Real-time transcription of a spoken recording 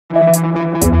Hi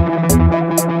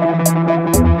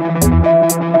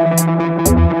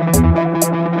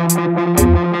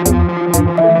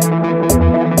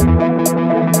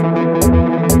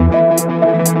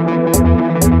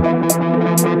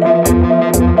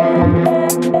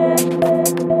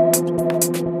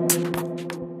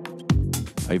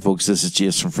folks, this is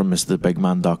Jason from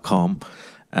mrthebigman.com.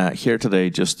 Here today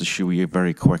just to show you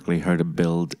very quickly how to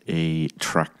build a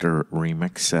Traktor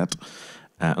Remix Set.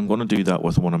 I'm going to do that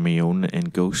with one of my own in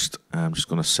Ghost. I'm just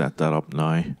going to set that up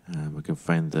now. We can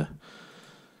find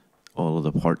all of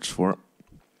the parts for it.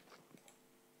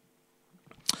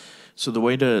 So the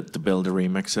way to build a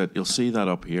remix set, you'll see that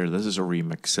up here. This is a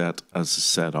remix set as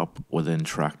set up within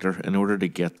Traktor. In order to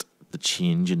get the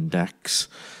change in decks,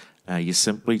 you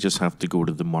simply just have to go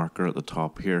to the marker at the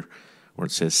top here where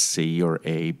it says C or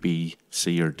A, B,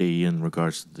 C or D in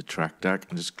regards to the track deck,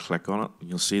 and just click on it.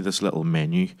 You'll see this little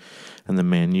menu, and the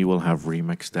menu will have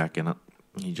remix deck in it.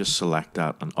 You just select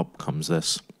that and up comes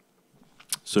this.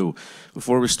 So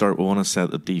before we start, we want to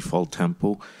set the default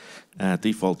tempo.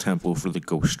 Default tempo for the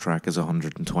Ghost track is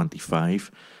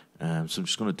 125. So I'm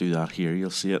just going to do that here. You'll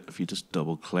see it if you just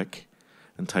double click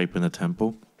and type in the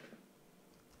tempo.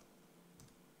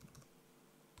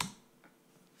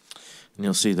 And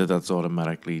you'll see that that's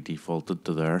automatically defaulted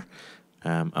to there.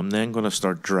 I'm then going to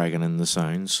start dragging in the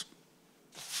sounds.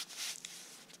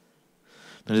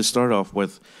 Now to start off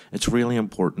with, it's really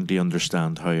important to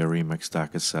understand how a remix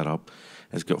deck is set up.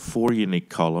 It's got 4 unique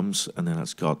columns, and then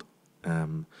it's got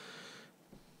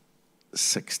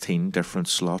 16 different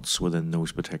slots within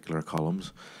those particular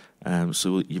columns.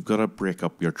 So you've got to break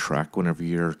up your track whenever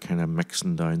you're kind of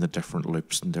mixing down the different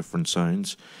loops and different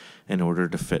sounds in order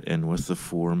to fit in with the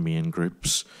 4 main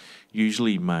groups.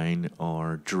 Usually mine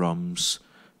are drums,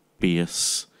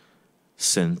 bass,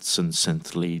 synths and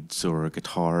synth leads, or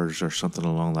guitars or something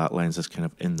along that lines that's kind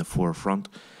of in the forefront,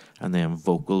 and then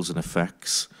vocals and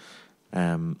effects.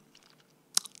 Now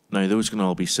those can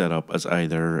all be set up as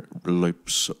either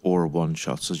loops or one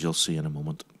shots, as you'll see in a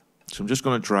moment. So I'm just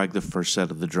going to drag the first set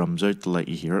of the drums out to let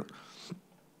you hear it.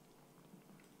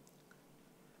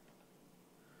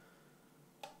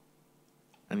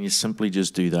 And you simply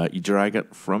just do that. You drag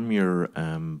it from your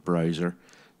browser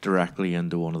directly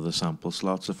into one of the sample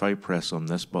slots. If I press on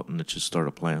this button, it should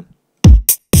start playing.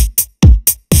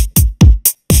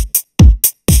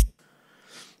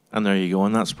 And there you go,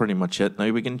 and that's pretty much it.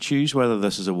 Now we can choose whether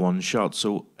this is a one shot.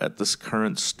 So at this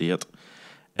current state,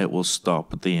 it will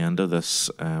stop at the end of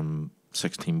this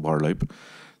 16 bar loop.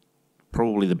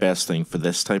 Probably the best thing for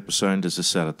this type of sound is to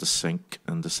set it to sync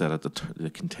and to set it to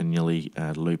continually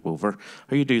loop over.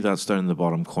 How you do that's down in the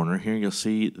bottom corner here. You'll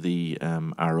see the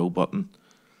arrow button,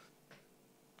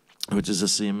 which is the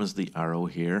same as the arrow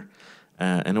here.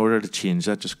 In order to change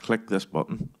that, just click this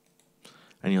button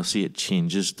and you'll see it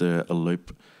changes to a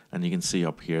loop. And you can see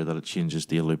up here that it changes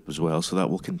the loop as well, so that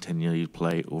will continually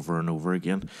play over and over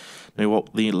again. Now,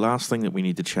 the last thing that we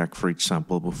need to check for each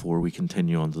sample before we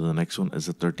continue on to the next one is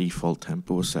that their default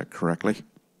tempo is set correctly.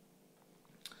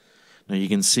 Now, you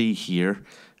can see here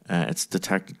it's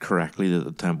detected correctly that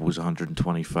the tempo is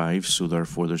 125, so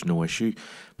therefore there's no issue.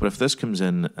 But if this comes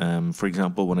in, for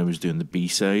example, when I was doing the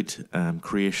B-side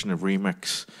creation of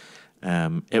remix,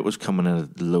 it was coming in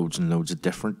at loads and loads of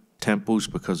different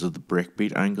tempos because of the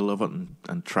breakbeat angle of it,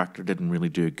 and Traktor didn't really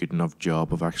do a good enough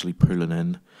job of actually pulling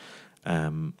in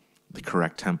the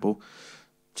correct tempo.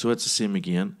 So it's the same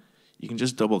again. You can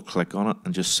just double click on it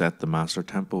and just set the master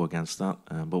tempo against that,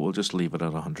 but we'll just leave it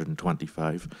at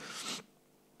 125.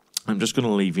 I'm just going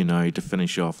to leave you now to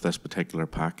finish off this particular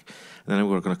pack, and then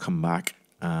we're going to come back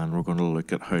and we're going to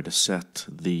look at how to set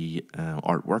the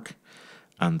artwork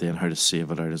and then how to save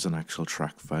it out as an actual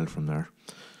track file from there.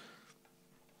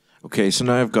 Okay, so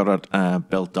now I've got it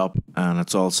built up and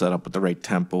it's all set up at the right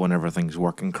tempo and everything's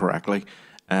working correctly.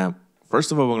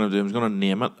 First of all, what I'm going to do, I'm going to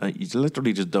name it. You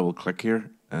literally just double click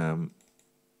here and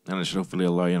it should hopefully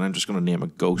allow you, and I'm just going to name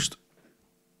it Ghost.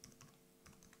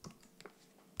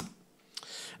 And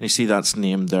you see that's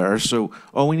named there. So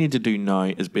all we need to do now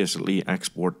is basically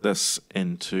export this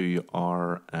into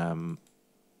our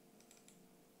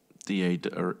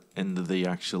into the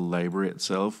actual library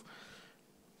itself.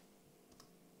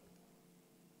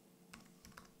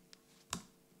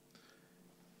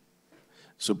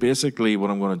 So basically what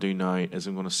I'm going to do now is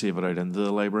I'm going to save it out into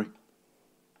the library.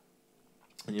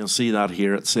 And you'll see that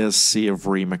here, it says Save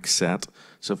Remix Set.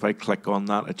 So if I click on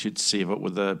that, it should save it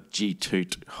with a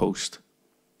G-Toot host.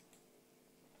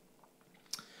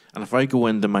 And if I go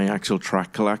into my actual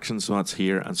track collection, so that's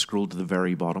here, and scroll to the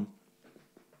very bottom,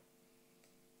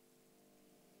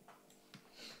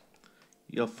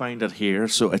 you'll find it here.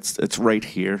 So it's right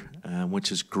here,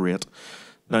 which is great.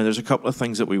 Now there's a couple of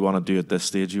things that we want to do at this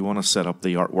stage. You want to set up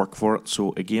the artwork for it.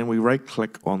 So again, we right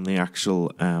click on the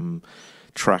actual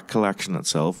track collection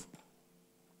itself.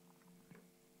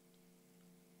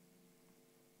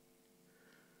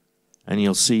 And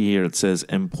you'll see here it says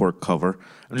import cover.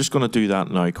 I'm just going to do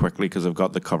that now quickly because I've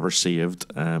got the cover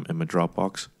saved in my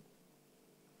Dropbox.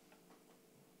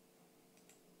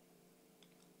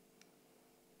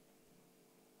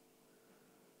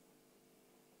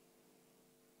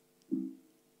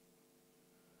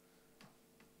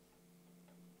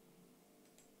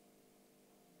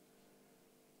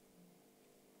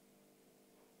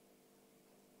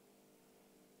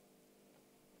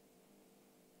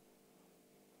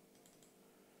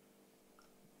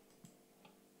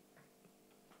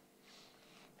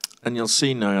 And you'll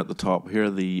see now at the top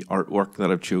here the artwork that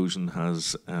I've chosen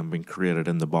has been created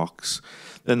in the box.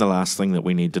 Then the last thing that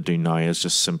we need to do now is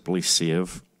just simply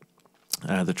save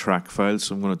the track file.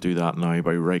 So I'm going to do that now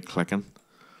by right clicking.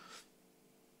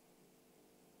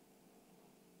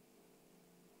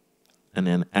 And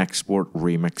then export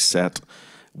remix set.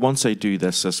 Once I do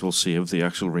this, this will save the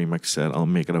actual remix set. I'll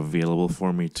make it available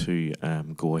for me to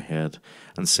go ahead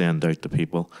and send out to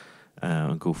people.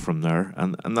 And go from there,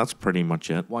 and that's pretty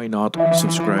much it. Why not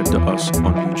subscribe to us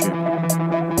on YouTube?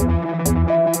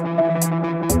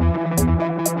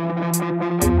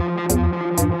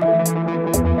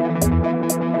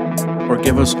 Or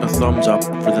give us a thumbs up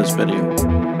for this video.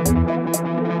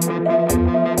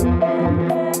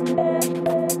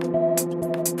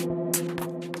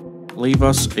 Leave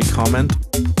us a comment.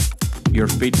 Your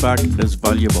feedback is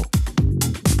valuable.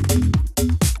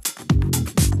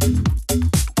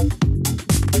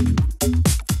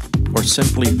 Or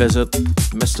simply visit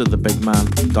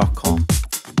mrthebigman.com.